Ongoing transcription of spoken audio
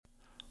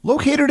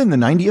Located in the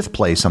 90th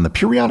place on the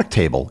periodic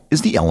table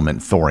is the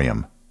element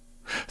thorium.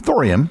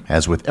 Thorium,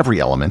 as with every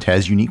element,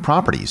 has unique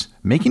properties,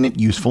 making it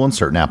useful in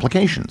certain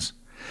applications.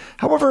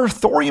 However,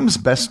 thorium's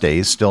best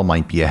days still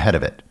might be ahead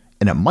of it,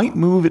 and it might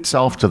move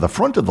itself to the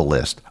front of the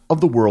list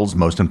of the world's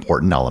most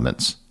important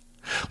elements.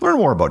 Learn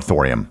more about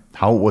thorium,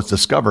 how it was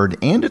discovered,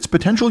 and its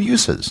potential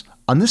uses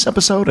on this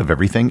episode of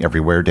Everything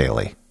Everywhere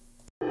Daily.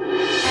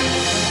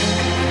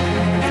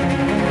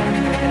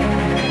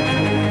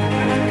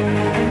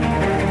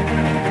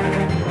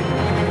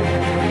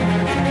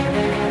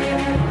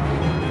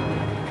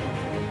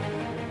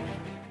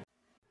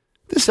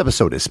 This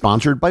episode is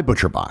sponsored by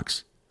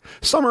ButcherBox.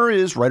 Summer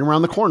is right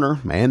around the corner,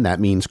 and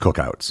that means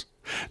cookouts.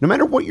 No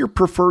matter what your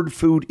preferred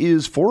food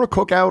is for a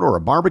cookout or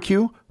a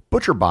barbecue,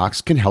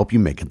 ButcherBox can help you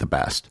make it the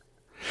best.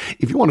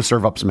 If you want to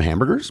serve up some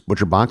hamburgers,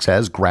 ButcherBox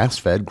has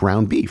grass-fed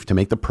ground beef to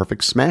make the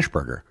perfect smash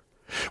burger.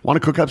 Want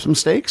to cook up some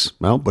steaks?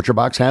 Well,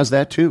 ButcherBox has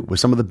that too, with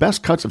some of the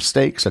best cuts of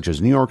steak such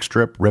as New York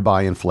strip,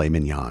 ribeye, and filet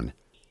mignon.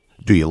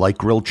 Do you like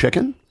grilled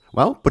chicken?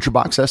 Well,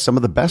 ButcherBox has some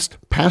of the best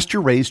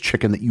pasture-raised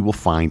chicken that you will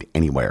find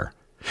anywhere.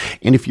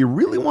 And if you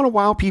really want to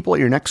wow people at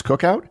your next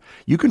cookout,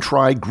 you can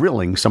try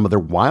grilling some of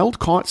their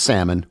wild-caught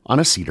salmon on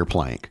a cedar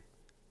plank.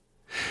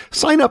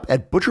 Sign up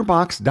at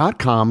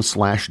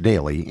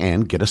butcherbox.com/daily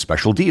and get a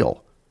special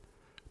deal.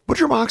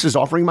 ButcherBox is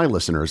offering my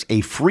listeners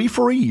a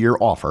free-for-a-year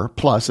offer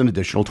plus an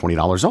additional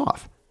 $20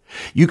 off.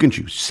 You can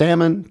choose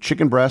salmon,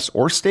 chicken breasts,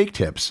 or steak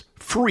tips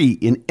free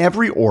in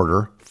every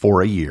order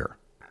for a year.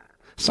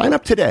 Sign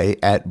up today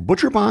at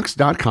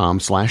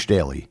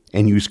butcherbox.com/daily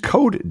and use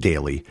code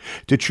DAILY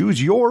to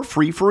choose your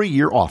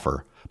free-for-a-year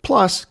offer,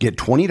 plus get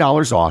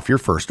 $20 off your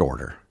first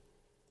order.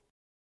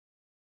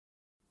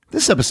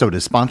 This episode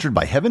is sponsored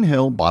by Heaven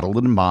Hill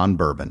Bottled & Bond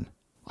Bourbon.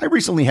 I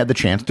recently had the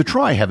chance to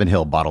try Heaven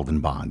Hill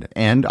Bottled & Bond,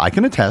 and I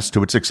can attest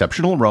to its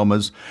exceptional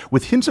aromas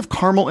with hints of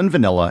caramel and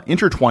vanilla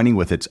intertwining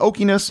with its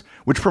oakiness,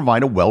 which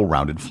provide a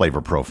well-rounded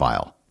flavor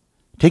profile.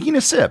 Taking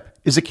a sip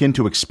is akin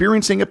to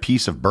experiencing a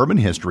piece of bourbon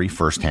history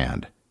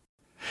firsthand.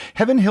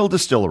 Heaven Hill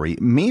Distillery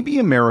may be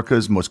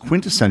America's most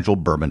quintessential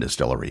bourbon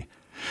distillery.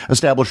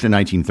 Established in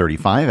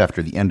 1935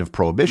 after the end of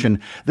Prohibition,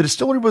 the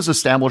distillery was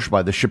established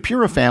by the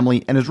Shapira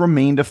family and has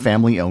remained a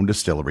family-owned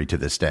distillery to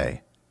this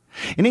day.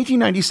 In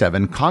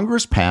 1897,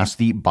 Congress passed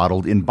the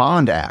Bottled in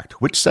Bond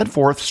Act, which set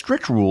forth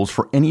strict rules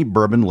for any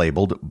bourbon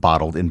labeled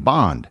Bottled in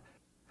Bond.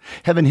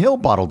 Heaven Hill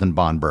Bottled in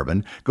Bond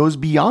Bourbon goes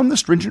beyond the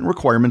stringent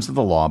requirements of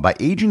the law by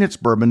aging its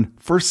bourbon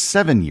for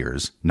 7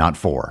 years, not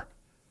 4.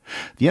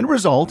 The end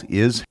result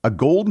is a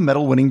gold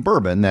medal-winning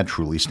bourbon that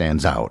truly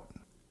stands out.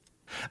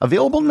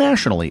 Available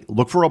nationally,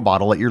 look for a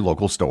bottle at your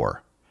local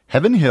store.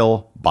 Heaven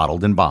Hill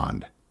Bottled in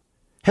Bond.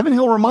 Heaven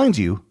Hill reminds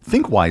you,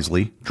 think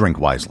wisely, drink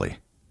wisely.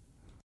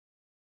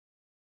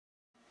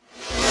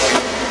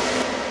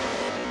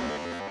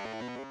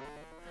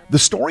 The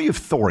story of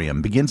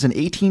thorium begins in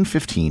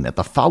 1815 at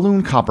the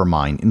Falun copper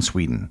mine in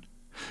Sweden.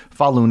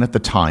 Falun at the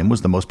time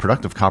was the most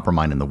productive copper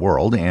mine in the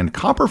world, and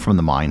copper from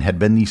the mine had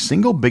been the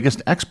single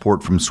biggest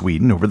export from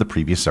Sweden over the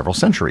previous several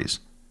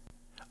centuries.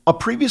 A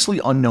previously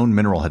unknown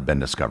mineral had been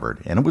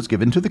discovered, and it was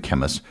given to the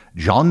chemist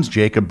Jöns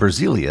Jacob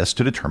Berzelius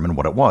to determine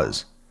what it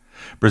was.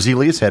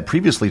 Berzelius had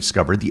previously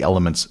discovered the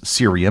elements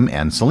cerium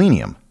and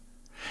selenium.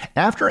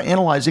 After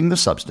analyzing the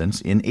substance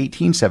in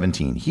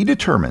 1817, he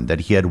determined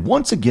that he had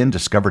once again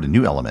discovered a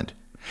new element.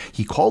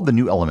 He called the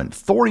new element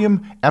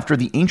thorium after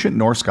the ancient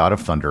Norse god of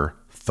thunder,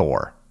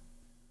 Thor.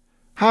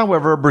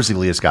 However,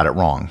 Berzelius got it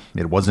wrong.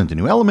 It wasn't a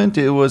new element,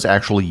 it was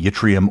actually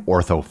yttrium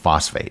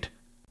orthophosphate.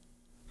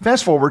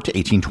 Fast forward to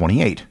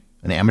 1828.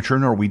 An amateur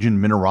Norwegian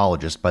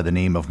mineralogist by the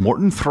name of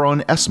Morten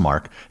Thron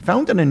Esmark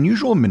found an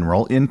unusual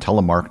mineral in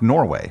Telemark,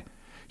 Norway.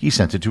 He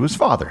sent it to his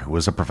father, who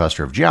was a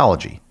professor of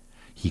geology.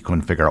 He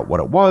couldn't figure out what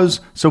it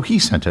was, so he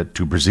sent it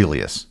to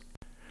Berzelius.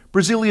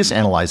 Berzelius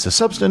analyzed the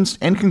substance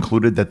and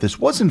concluded that this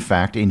was in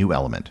fact a new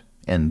element.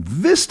 And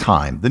this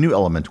time, the new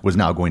element was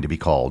now going to be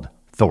called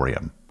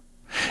thorium.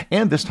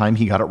 And this time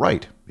he got it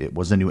right. It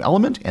was a new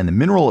element, and the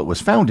mineral it was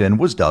found in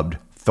was dubbed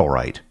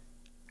thorite.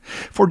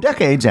 For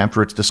decades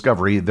after its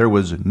discovery, there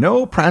was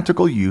no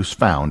practical use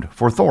found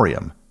for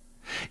thorium.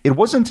 It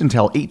wasn't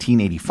until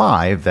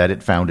 1885 that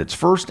it found its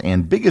first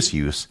and biggest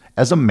use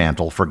as a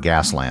mantle for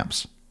gas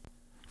lamps.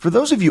 For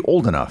those of you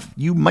old enough,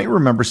 you might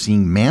remember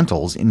seeing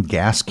mantles in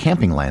gas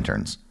camping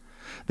lanterns.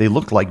 They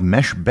looked like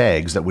mesh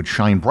bags that would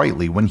shine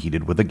brightly when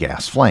heated with a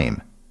gas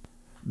flame.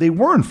 They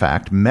were in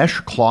fact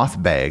mesh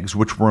cloth bags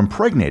which were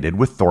impregnated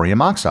with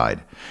thorium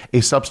oxide,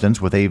 a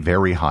substance with a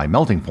very high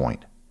melting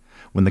point.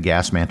 When the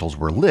gas mantles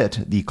were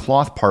lit, the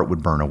cloth part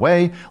would burn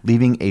away,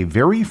 leaving a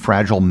very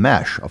fragile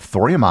mesh of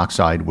thorium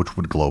oxide which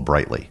would glow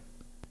brightly.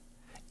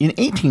 In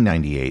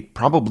 1898,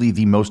 probably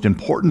the most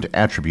important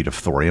attribute of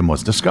thorium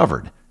was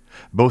discovered.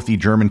 Both the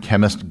German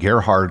chemist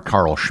Gerhard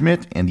Karl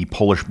Schmidt and the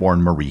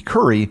Polish-born Marie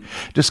Curie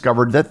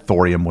discovered that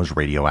thorium was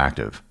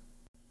radioactive.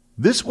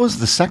 This was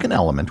the second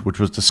element which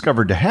was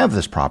discovered to have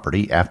this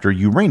property after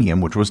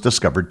uranium, which was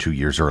discovered 2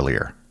 years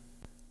earlier.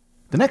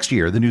 The next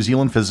year, the New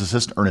Zealand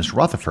physicist Ernest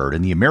Rutherford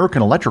and the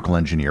American electrical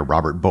engineer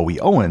Robert Bowie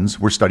Owens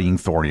were studying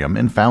thorium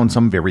and found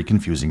some very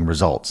confusing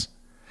results.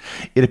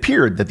 It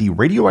appeared that the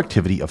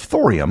radioactivity of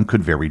thorium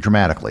could vary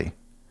dramatically.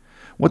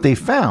 What they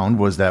found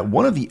was that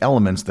one of the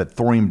elements that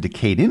thorium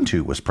decayed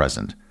into was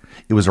present.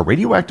 It was a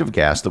radioactive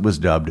gas that was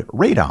dubbed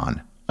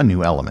radon, a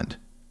new element.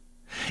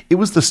 It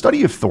was the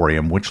study of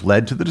thorium which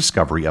led to the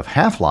discovery of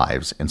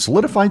half-lives and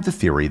solidified the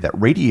theory that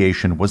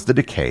radiation was the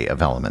decay of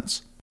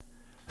elements.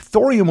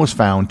 Thorium was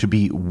found to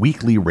be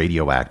weakly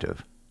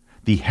radioactive.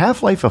 The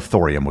half-life of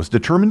thorium was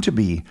determined to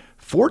be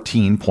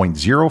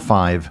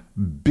 14.05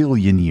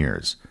 billion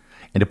years.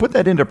 And to put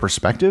that into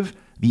perspective,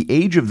 the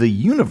age of the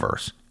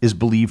universe is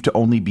believed to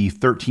only be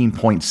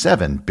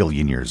 13.7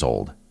 billion years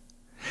old.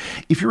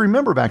 If you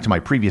remember back to my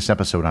previous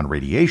episode on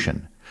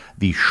radiation,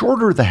 the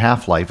shorter the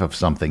half-life of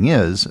something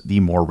is, the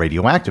more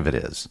radioactive it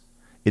is.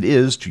 It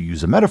is, to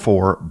use a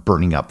metaphor,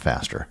 burning up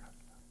faster.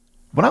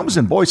 When I was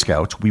in Boy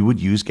Scouts, we would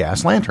use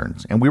gas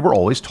lanterns, and we were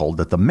always told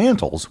that the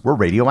mantles were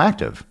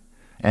radioactive.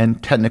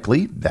 And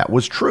technically, that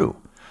was true.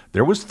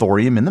 There was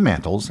thorium in the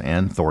mantles,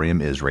 and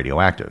thorium is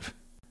radioactive.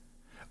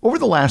 Over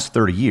the last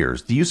 30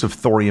 years, the use of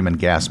thorium in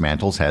gas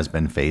mantles has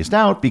been phased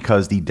out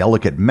because the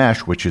delicate mesh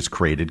which is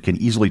created can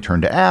easily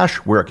turn to ash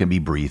where it can be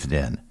breathed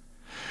in.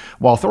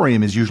 While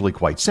thorium is usually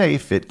quite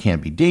safe, it can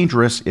be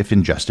dangerous if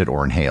ingested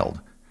or inhaled.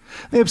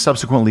 They have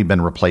subsequently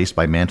been replaced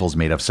by mantles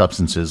made of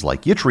substances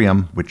like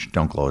yttrium, which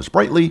don't glow as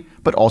brightly,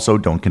 but also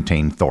don't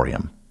contain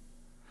thorium.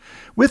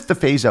 With the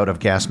phase-out of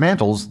gas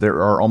mantles,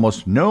 there are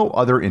almost no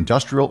other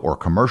industrial or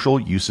commercial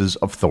uses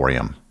of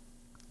thorium.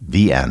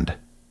 The end.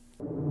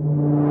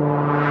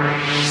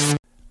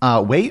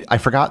 Wait, I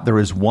forgot there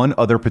is one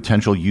other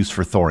potential use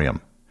for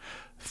thorium.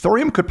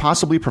 Thorium could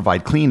possibly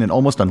provide clean and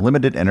almost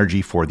unlimited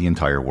energy for the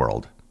entire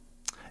world.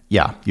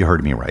 Yeah, you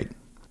heard me right.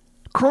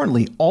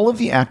 Currently, all of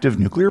the active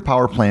nuclear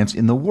power plants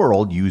in the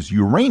world use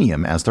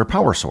uranium as their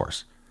power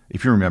source.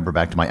 If you remember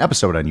back to my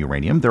episode on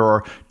uranium, there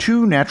are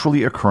two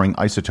naturally occurring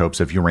isotopes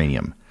of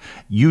uranium,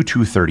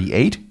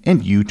 U-238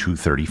 and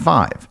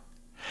U-235.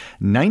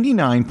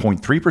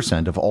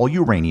 99.3% of all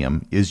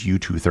uranium is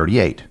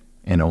U-238,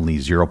 and only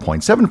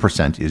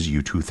 0.7% is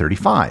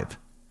U-235.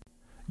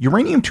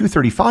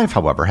 Uranium-235,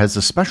 however, has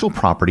the special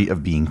property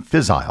of being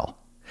fissile.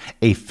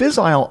 A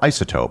fissile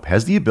isotope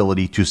has the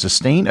ability to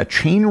sustain a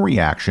chain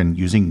reaction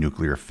using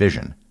nuclear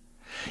fission.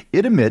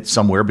 It emits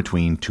somewhere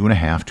between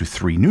 2.5 to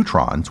 3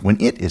 neutrons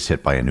when it is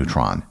hit by a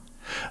neutron.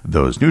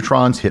 Those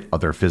neutrons hit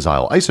other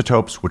fissile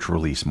isotopes, which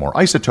release more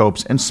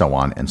isotopes, and so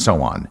on and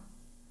so on.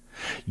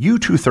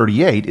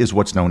 U-238 is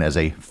what's known as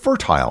a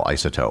fertile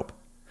isotope.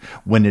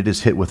 When it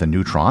is hit with a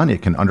neutron,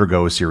 it can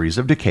undergo a series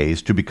of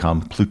decays to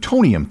become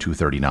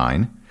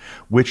plutonium-239,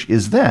 which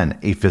is then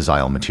a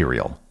fissile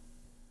material.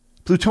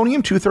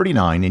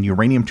 Plutonium-239 and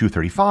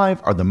uranium-235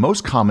 are the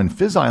most common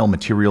fissile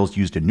materials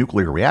used in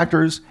nuclear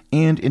reactors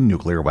and in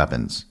nuclear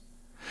weapons.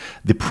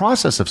 The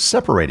process of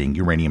separating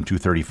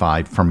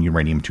uranium-235 from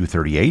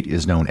uranium-238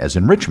 is known as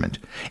enrichment,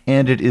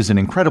 and it is an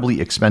incredibly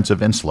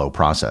expensive and slow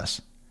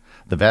process.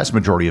 The vast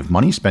majority of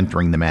money spent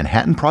during the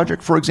Manhattan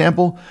Project, for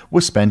example,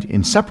 was spent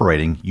in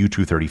separating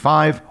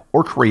U-235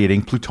 or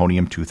creating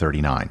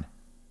plutonium-239.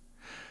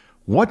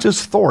 What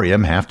does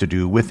thorium have to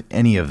do with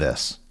any of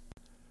this?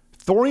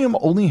 Thorium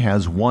only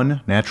has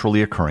one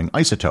naturally occurring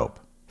isotope,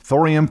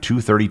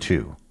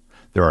 thorium-232.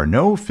 There are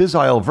no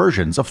fissile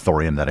versions of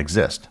thorium that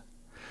exist.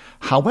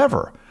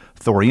 However,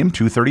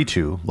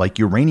 thorium-232, like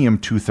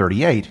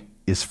uranium-238,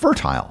 is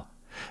fertile,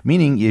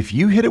 meaning if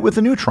you hit it with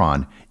a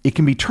neutron, it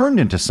can be turned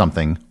into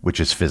something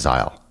which is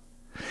fissile.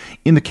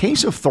 In the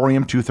case of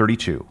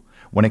thorium-232,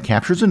 when it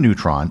captures a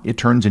neutron, it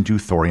turns into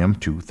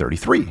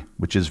thorium-233,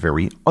 which is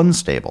very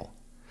unstable.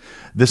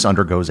 This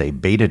undergoes a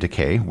beta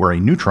decay where a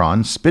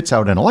neutron spits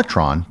out an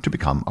electron to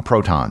become a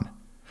proton.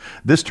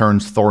 This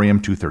turns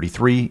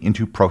thorium-233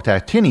 into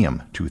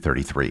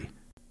protactinium-233.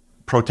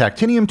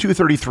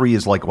 Protactinium-233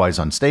 is likewise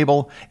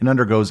unstable and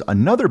undergoes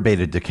another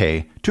beta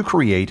decay to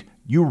create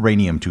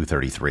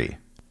uranium-233.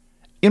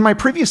 In my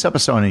previous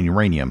episode on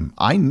uranium,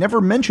 I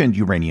never mentioned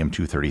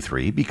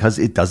uranium-233 because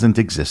it doesn't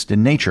exist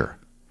in nature.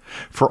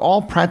 For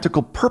all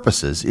practical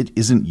purposes, it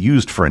isn't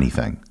used for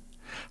anything.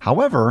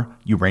 However,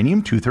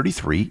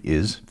 uranium-233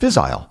 is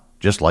fissile,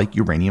 just like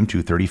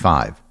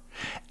uranium-235,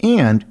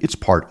 and it's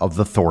part of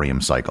the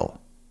thorium cycle.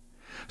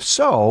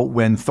 So,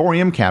 when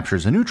thorium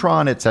captures a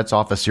neutron, it sets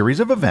off a series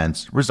of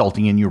events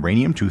resulting in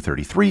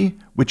uranium-233,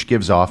 which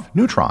gives off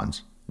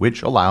neutrons,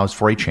 which allows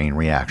for a chain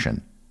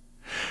reaction.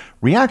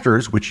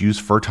 Reactors which use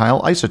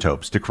fertile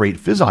isotopes to create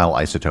fissile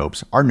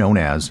isotopes are known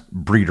as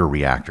breeder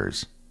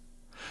reactors.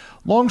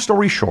 Long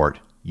story short,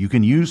 you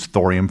can use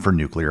thorium for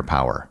nuclear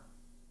power.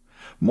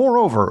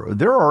 Moreover,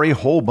 there are a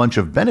whole bunch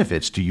of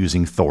benefits to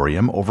using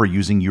thorium over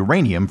using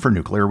uranium for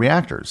nuclear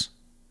reactors.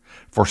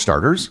 For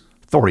starters,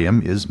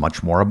 thorium is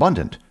much more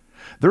abundant.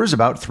 There is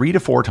about 3 to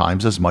 4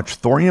 times as much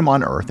thorium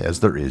on Earth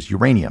as there is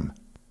uranium.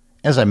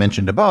 As I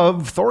mentioned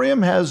above,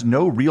 thorium has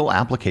no real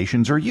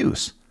applications or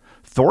use.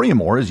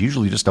 Thorium ore is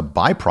usually just a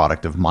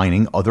byproduct of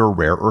mining other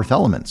rare earth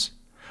elements.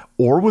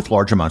 or with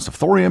large amounts of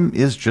thorium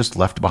is just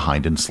left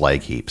behind in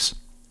slag heaps.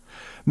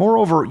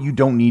 Moreover, you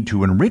don't need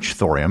to enrich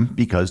thorium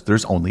because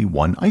there's only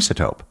one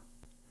isotope.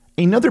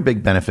 Another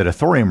big benefit a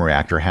thorium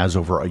reactor has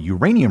over a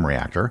uranium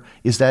reactor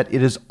is that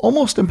it is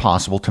almost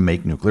impossible to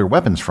make nuclear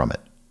weapons from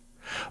it.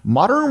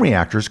 Modern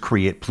reactors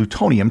create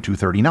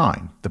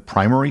plutonium-239, the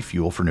primary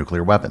fuel for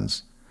nuclear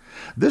weapons.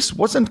 This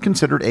wasn't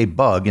considered a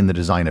bug in the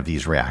design of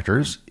these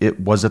reactors, it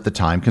was at the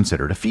time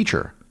considered a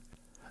feature.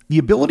 The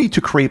ability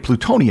to create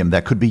plutonium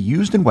that could be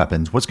used in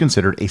weapons was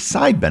considered a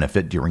side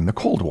benefit during the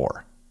Cold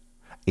War.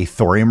 A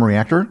thorium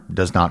reactor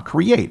does not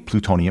create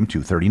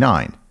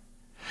plutonium-239.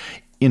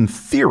 In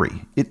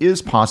theory, it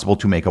is possible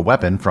to make a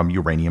weapon from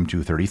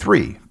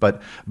uranium-233, but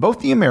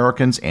both the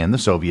Americans and the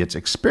Soviets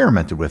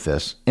experimented with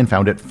this and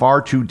found it far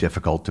too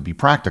difficult to be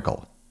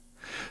practical.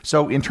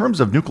 So in terms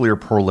of nuclear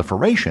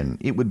proliferation,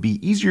 it would be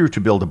easier to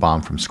build a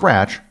bomb from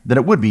scratch than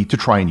it would be to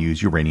try and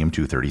use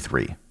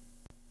uranium-233.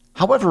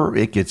 However,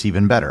 it gets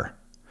even better.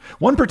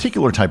 One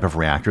particular type of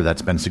reactor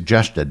that's been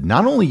suggested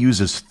not only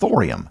uses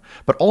thorium,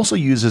 but also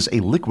uses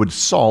a liquid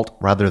salt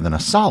rather than a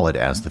solid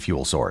as the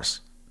fuel source.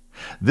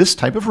 This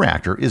type of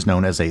reactor is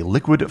known as a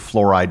liquid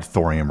fluoride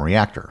thorium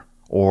reactor,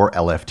 or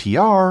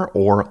LFTR,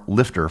 or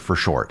LIFTR for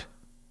short.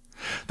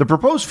 The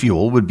proposed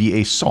fuel would be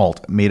a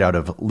salt made out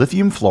of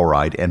lithium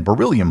fluoride and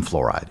beryllium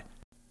fluoride.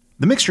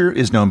 The mixture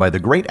is known by the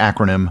great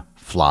acronym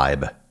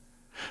FLIBE.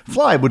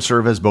 FLIBE would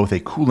serve as both a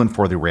coolant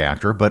for the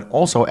reactor, but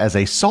also as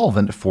a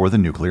solvent for the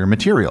nuclear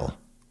material.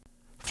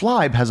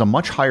 FLIBE has a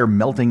much higher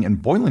melting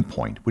and boiling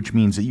point, which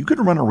means that you could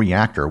run a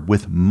reactor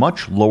with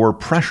much lower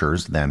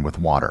pressures than with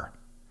water.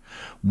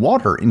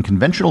 Water in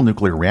conventional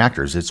nuclear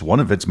reactors is one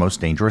of its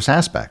most dangerous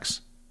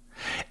aspects.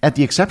 At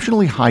the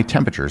exceptionally high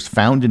temperatures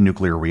found in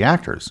nuclear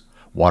reactors,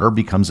 water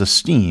becomes a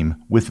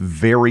steam with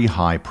very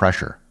high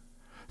pressure.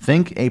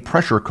 Think a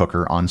pressure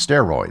cooker on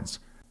steroids.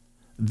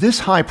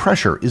 This high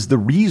pressure is the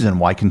reason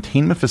why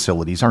containment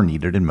facilities are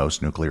needed in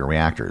most nuclear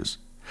reactors,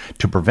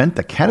 to prevent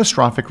the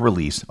catastrophic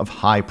release of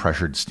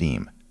high-pressured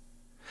steam.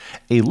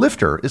 A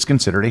LIFTR is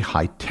considered a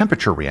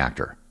high-temperature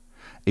reactor.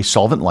 A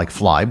solvent like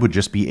FLIBE would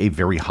just be a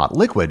very hot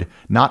liquid,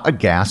 not a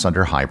gas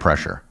under high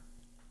pressure.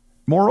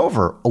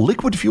 Moreover, a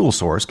liquid fuel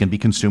source can be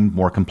consumed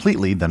more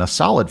completely than a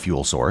solid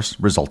fuel source,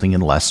 resulting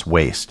in less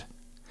waste.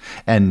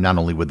 And not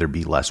only would there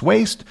be less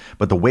waste,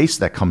 but the waste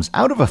that comes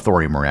out of a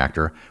thorium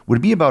reactor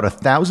would be about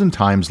 1,000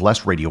 times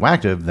less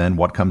radioactive than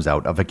what comes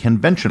out of a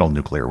conventional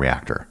nuclear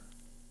reactor.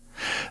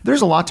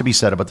 There's a lot to be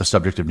said about the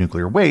subject of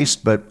nuclear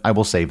waste, but I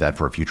will save that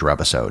for a future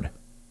episode.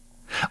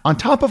 On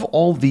top of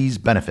all these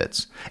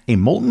benefits, a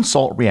molten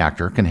salt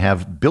reactor can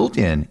have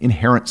built-in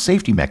inherent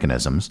safety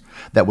mechanisms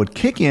that would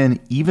kick in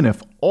even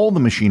if all the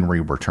machinery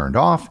were turned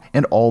off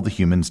and all the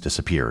humans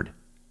disappeared.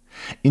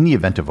 In the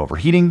event of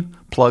overheating,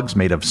 plugs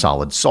made of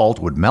solid salt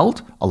would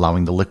melt,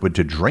 allowing the liquid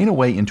to drain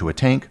away into a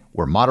tank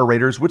where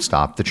moderators would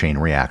stop the chain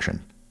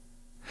reaction.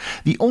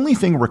 The only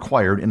thing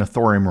required in a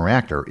thorium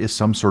reactor is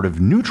some sort of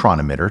neutron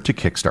emitter to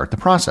kickstart the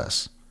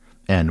process.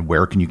 And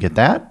where can you get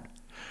that?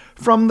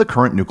 From the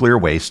current nuclear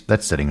waste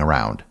that's sitting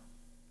around.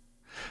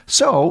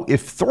 So,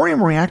 if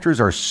thorium reactors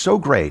are so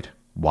great,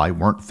 why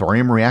weren't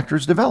thorium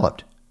reactors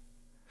developed?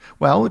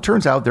 Well, it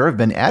turns out there have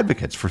been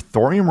advocates for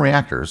thorium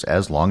reactors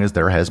as long as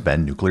there has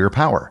been nuclear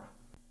power.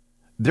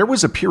 There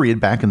was a period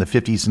back in the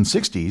 50s and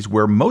 60s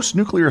where most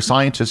nuclear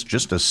scientists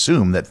just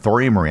assumed that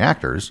thorium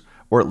reactors,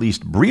 or at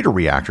least breeder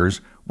reactors,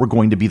 were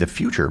going to be the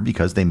future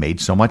because they made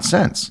so much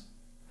sense.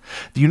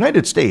 The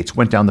United States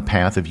went down the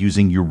path of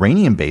using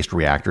uranium-based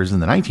reactors in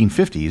the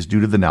 1950s due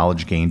to the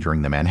knowledge gained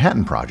during the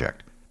Manhattan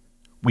Project.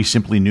 We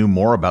simply knew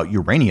more about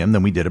uranium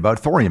than we did about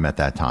thorium at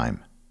that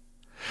time.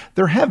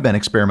 There have been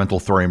experimental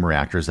thorium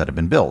reactors that have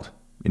been built.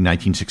 In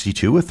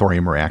 1962, a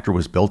thorium reactor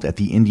was built at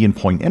the Indian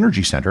Point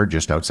Energy Center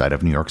just outside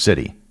of New York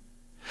City.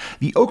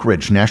 The Oak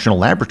Ridge National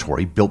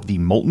Laboratory built the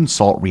molten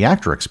salt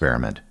reactor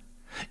experiment.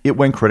 It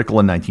went critical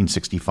in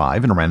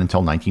 1965 and ran until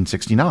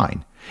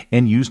 1969,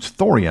 and used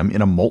thorium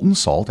in a molten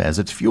salt as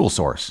its fuel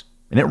source,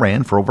 and it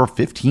ran for over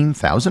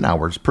 15,000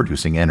 hours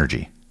producing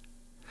energy.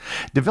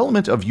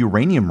 Development of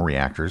uranium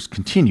reactors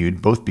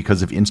continued both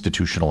because of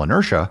institutional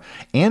inertia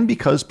and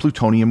because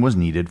plutonium was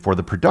needed for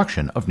the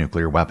production of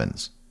nuclear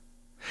weapons.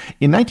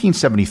 In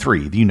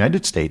 1973, the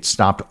United States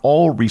stopped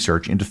all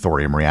research into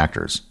thorium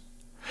reactors.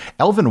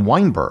 Alvin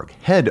Weinberg,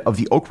 head of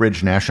the Oak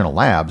Ridge National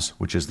Labs,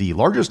 which is the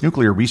largest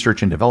nuclear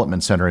research and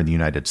development center in the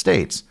United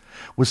States,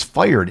 was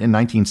fired in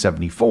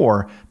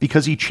 1974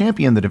 because he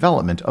championed the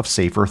development of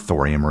safer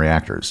thorium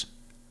reactors.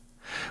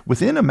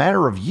 Within a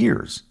matter of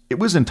years, it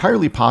was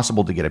entirely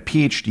possible to get a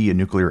PhD in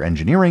nuclear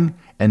engineering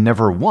and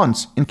never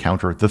once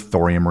encounter the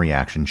thorium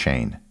reaction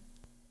chain.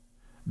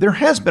 There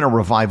has been a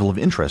revival of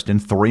interest in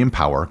thorium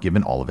power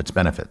given all of its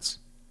benefits.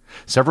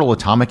 Several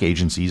atomic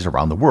agencies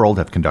around the world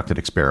have conducted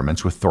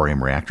experiments with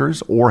thorium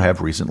reactors or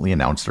have recently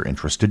announced their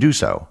interest to do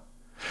so.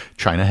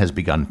 China has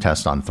begun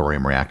tests on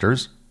thorium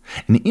reactors,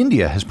 and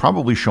India has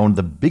probably shown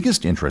the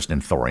biggest interest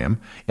in thorium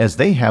as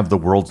they have the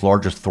world's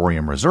largest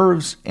thorium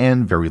reserves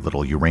and very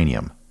little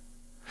uranium.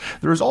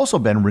 There has also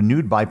been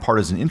renewed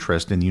bipartisan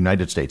interest in the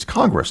United States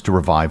Congress to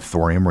revive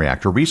thorium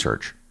reactor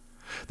research.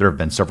 There have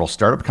been several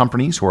startup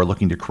companies who are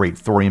looking to create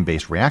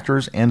thorium-based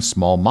reactors and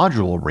small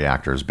modular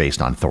reactors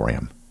based on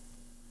thorium.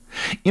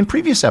 In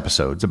previous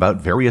episodes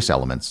about various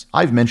elements,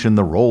 I've mentioned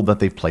the role that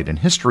they've played in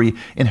history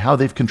and how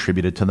they've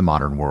contributed to the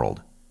modern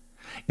world.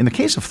 In the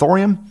case of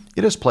thorium,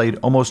 it has played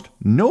almost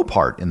no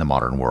part in the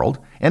modern world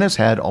and has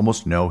had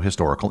almost no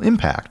historical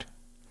impact.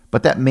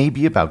 But that may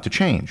be about to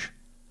change.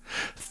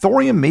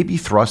 Thorium may be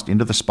thrust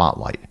into the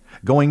spotlight,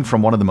 going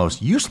from one of the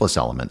most useless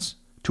elements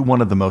to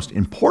one of the most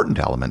important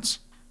elements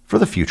for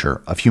the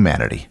future of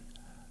humanity.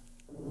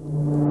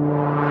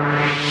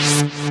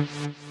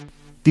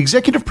 The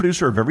executive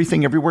producer of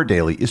Everything Everywhere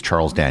Daily is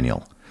Charles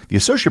Daniel. The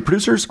associate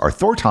producers are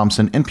Thor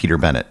Thompson and Peter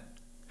Bennett.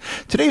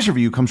 Today's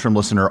review comes from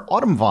listener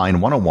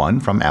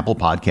AutumnVine101 from Apple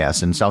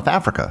Podcasts in South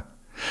Africa.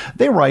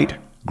 They write,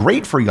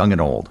 "Great for young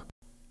and old.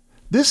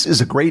 This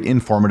is a great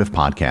informative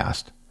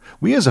podcast.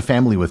 We as a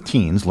family with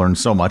teens learn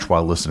so much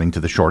while listening to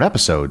the short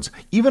episodes,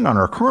 even on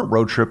our current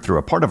road trip through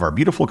a part of our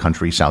beautiful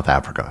country, South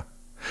Africa.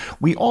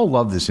 We all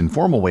love this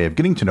informal way of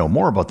getting to know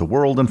more about the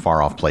world and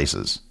far-off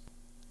places.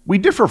 We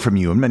differ from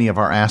you in many of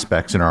our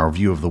aspects in our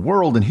view of the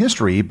world and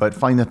history, but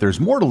find that there's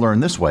more to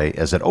learn this way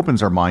as it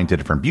opens our mind to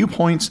different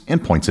viewpoints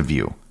and points of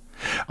view.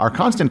 Our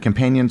constant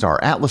companions are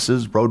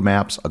atlases,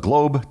 roadmaps, a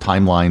globe,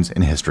 timelines,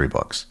 and history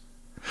books."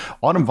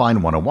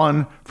 Autumnvine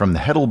 101 from the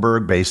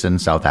Heidelberg Basin,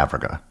 South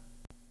Africa.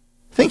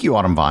 Thank you,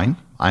 Autumnvine.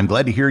 I'm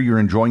glad to hear you're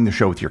enjoying the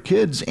show with your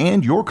kids,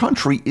 and your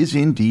country is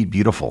indeed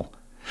beautiful.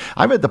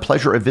 I've had the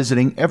pleasure of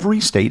visiting every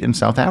state in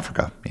South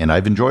Africa, and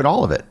I've enjoyed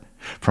all of it.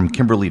 From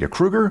Kimberley to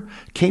Kruger,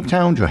 Cape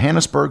Town,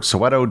 Johannesburg,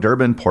 Soweto,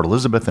 Durban, Port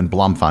Elizabeth, and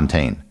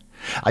Bloemfontein.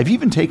 I've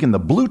even taken the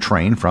Blue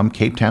Train from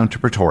Cape Town to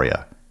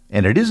Pretoria,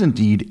 and it is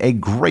indeed a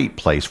great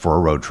place for a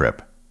road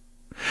trip.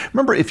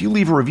 Remember, if you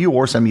leave a review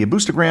or send me a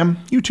boostagram,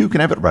 you too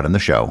can have it read on the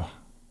show.